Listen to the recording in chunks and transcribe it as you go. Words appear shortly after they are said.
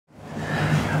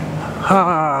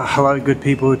Hello good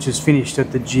people, just finished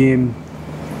at the gym.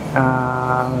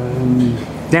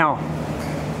 Now,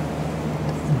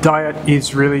 diet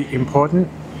is really important.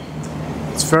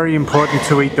 It's very important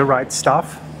to eat the right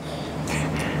stuff.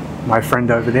 My friend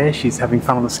over there, she's having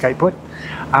fun on the skateboard.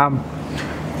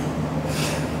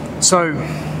 So,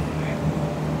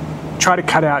 try to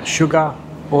cut out sugar,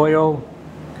 oil,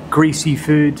 greasy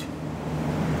food.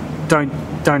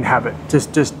 Don't have it.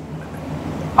 Just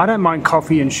I don't mind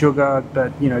coffee and sugar,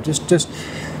 but you know, just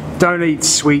don't eat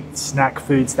sweet snack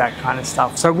foods, that kind of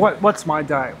stuff. So what's my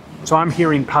diet? So I'm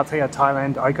here in Pattaya,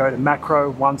 Thailand. I go to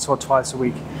Macro once or twice a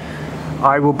week.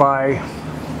 I will buy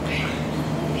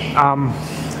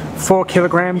 4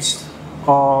 kilograms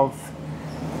of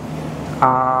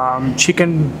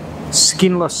chicken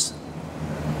skinless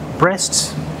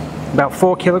breasts, about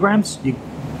 4 kilograms.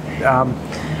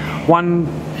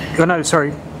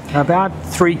 About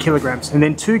 3 kilograms, and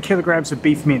then 2 kilograms of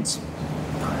beef mince.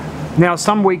 Now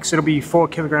some weeks it'll be 4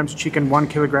 kilograms of chicken, 1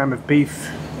 kilogram of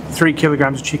beef, 3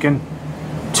 kilograms of chicken,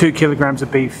 2 kilograms of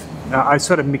beef. I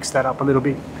sort of mix that up a little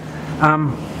bit.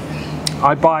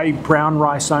 I buy brown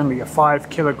rice only, a 5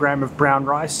 kilogram of brown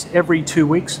rice every 2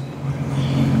 weeks.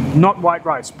 Not white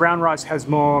rice. Brown rice has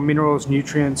more minerals,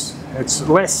 nutrients. It's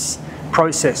less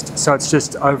processed, so it's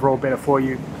just overall better for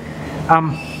you.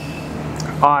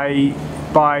 I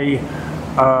buy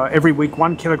every week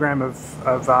 1 kilogram of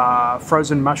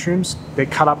frozen mushrooms. They're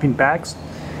cut up in bags,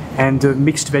 and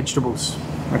mixed vegetables.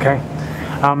 Okay,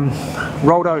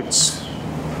 rolled oats.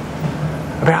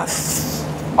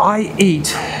 I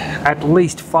eat at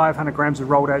least 500 grams of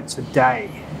rolled oats a day,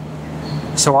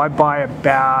 so I buy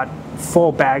about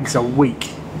 4 bags a week.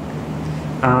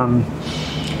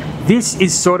 This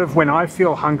is sort of when I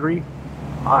feel hungry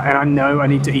and I know I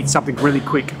need to eat something really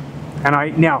quick. And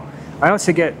I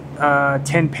also get a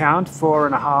 10-pound,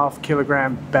 4.5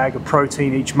 kilogram bag of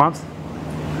protein each month,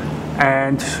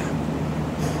 and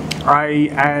I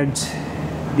add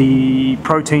the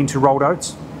protein to rolled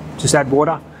oats. Just add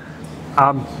water.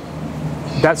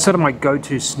 That's sort of my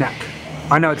go-to snack.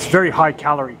 I know it's very high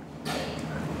calorie,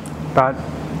 but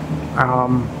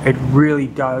it really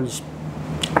does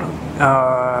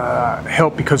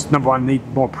help because number one, I need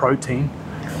more protein.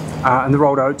 And the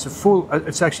rolled oats are full.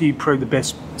 It's actually probably the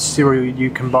best cereal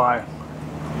you can buy.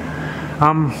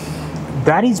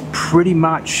 That is pretty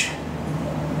much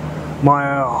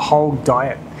my whole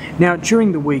diet. Now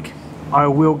during the week, I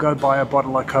will go buy a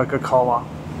bottle of Coca-Cola.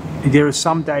 There are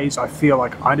some days I feel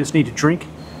like I just need to drink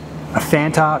a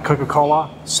Fanta,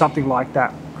 Coca-Cola, something like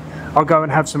that. I'll go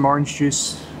and have some orange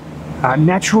juice.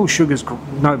 Natural sugar's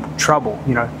no trouble,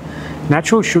 you know.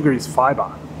 Natural sugar is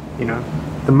fiber, you know.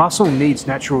 The muscle needs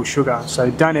natural sugar,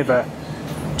 so don't ever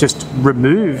just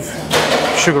remove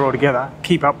sugar altogether.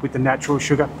 Keep up with the natural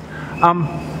sugar.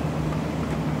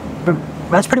 But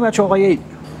that's pretty much all I eat.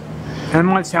 And it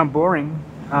might sound boring,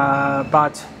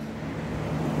 but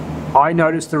I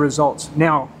notice the results.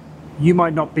 Now, you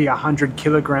might not be 100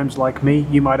 kilograms like me.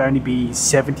 You might only be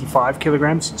 75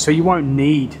 kilograms, so you won't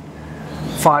need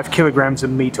 5 kilograms of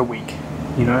meat a week.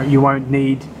 You know, you won't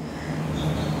need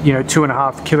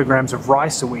 2.5 kilograms of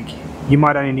rice a week. You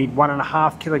might only need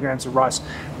 1.5 kilograms of rice.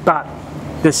 But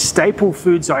the staple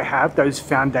foods I have, those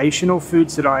foundational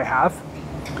foods that I have,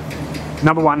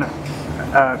 number one,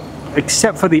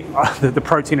 except for the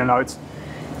protein and oats,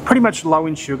 pretty much low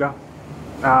in sugar,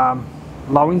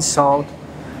 low in salt.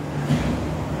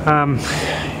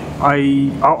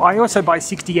 I also buy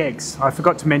 60 eggs. I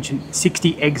forgot to mention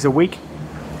 60 eggs a week.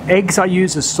 Eggs I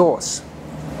use as sauce.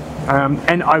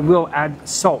 And I will add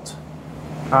salt.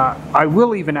 I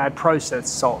will even add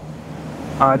processed salt.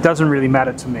 It doesn't really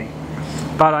matter to me,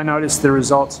 but I notice the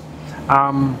results.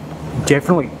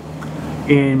 Definitely,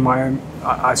 in my own,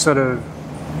 I sort of,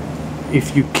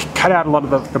 if you cut out a lot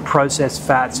of the processed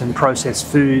fats and processed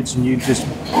foods, and you just,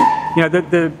 you know,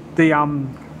 the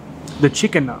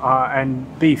chicken and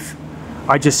beef,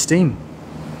 I just steam.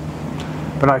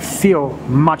 But I feel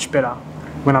much better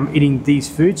when I'm eating these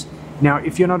foods. Now,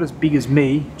 if you're not as big as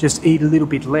me, just eat a little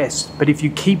bit less. But if you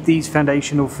keep these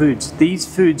foundational foods, these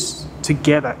foods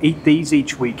together, eat these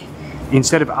each week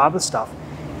instead of other stuff,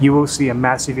 you will see a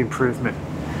massive improvement.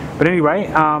 But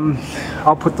anyway,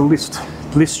 I'll put the list.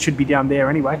 The list should be down there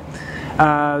anyway,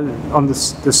 on the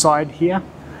side here.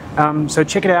 So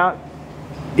check it out.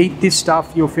 Eat this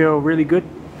stuff, you'll feel really good.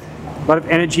 A lot of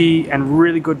energy and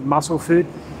really good muscle food.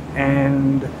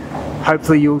 And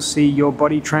hopefully you'll see your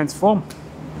body transform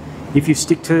if you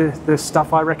stick to the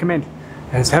stuff I recommend.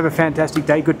 Have a fantastic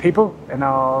day, good people, and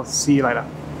I'll see you later.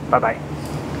 Bye-bye.